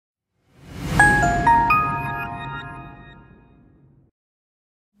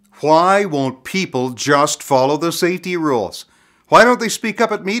Why won't people just follow the safety rules? Why don't they speak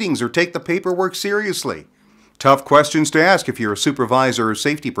up at meetings or take the paperwork seriously? Tough questions to ask if you're a supervisor or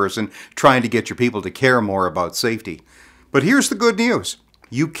safety person trying to get your people to care more about safety. But here's the good news.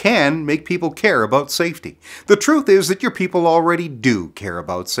 You can make people care about safety. The truth is that your people already do care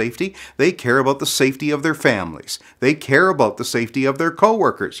about safety. They care about the safety of their families. They care about the safety of their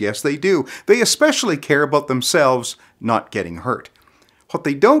coworkers. Yes, they do. They especially care about themselves not getting hurt. What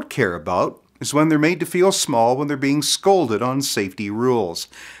they don't care about is when they're made to feel small when they're being scolded on safety rules.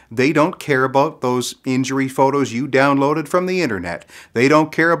 They don't care about those injury photos you downloaded from the internet. They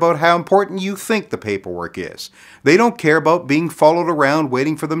don't care about how important you think the paperwork is. They don't care about being followed around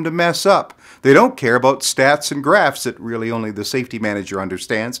waiting for them to mess up. They don't care about stats and graphs that really only the safety manager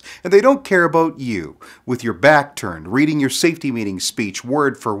understands. And they don't care about you, with your back turned, reading your safety meeting speech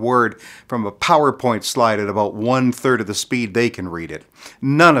word for word from a PowerPoint slide at about 1/3 of the speed they can read it.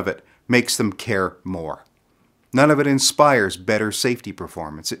 None of it makes them care more. None of it inspires better safety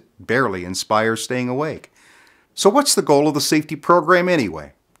performance. It barely inspires staying awake. So what's the goal of the safety program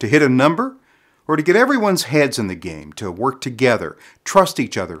anyway? To hit a number? Or to get everyone's heads in the game, to work together, trust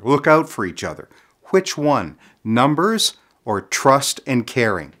each other, look out for each other? Which one? Numbers or trust and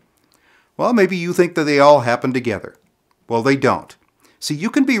caring? Well, maybe you think that they all happen together. Well, they don't. See,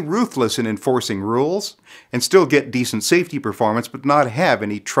 you can be ruthless in enforcing rules and still get decent safety performance but not have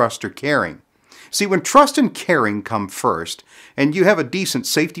any trust or caring. See, when trust and caring come first, and you have a decent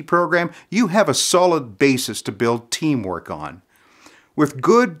safety program, you have a solid basis to build teamwork on. With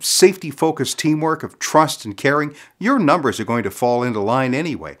good, safety-focused teamwork of trust and caring, your numbers are going to fall into line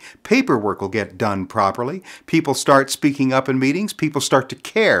anyway. Paperwork will get done properly. People start speaking up in meetings. People start to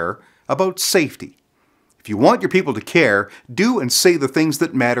care about safety. If you want your people to care, do and say the things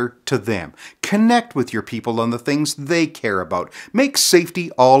that matter to them. Connect with your people on the things they care about. Make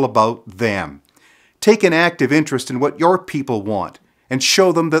safety all about them. Take an active interest in what your people want and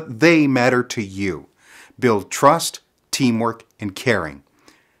show them that they matter to you. Build trust, teamwork, and caring.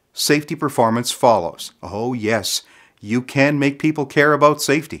 Safety performance follows. Oh yes, you can make people care about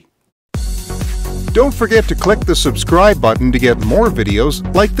safety. Don't forget to click the subscribe button to get more videos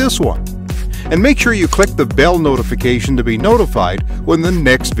like this one. And make sure you click the bell notification to be notified when the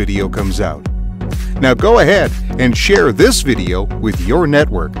next video comes out. Now go ahead and share this video with your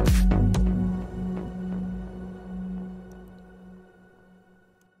network.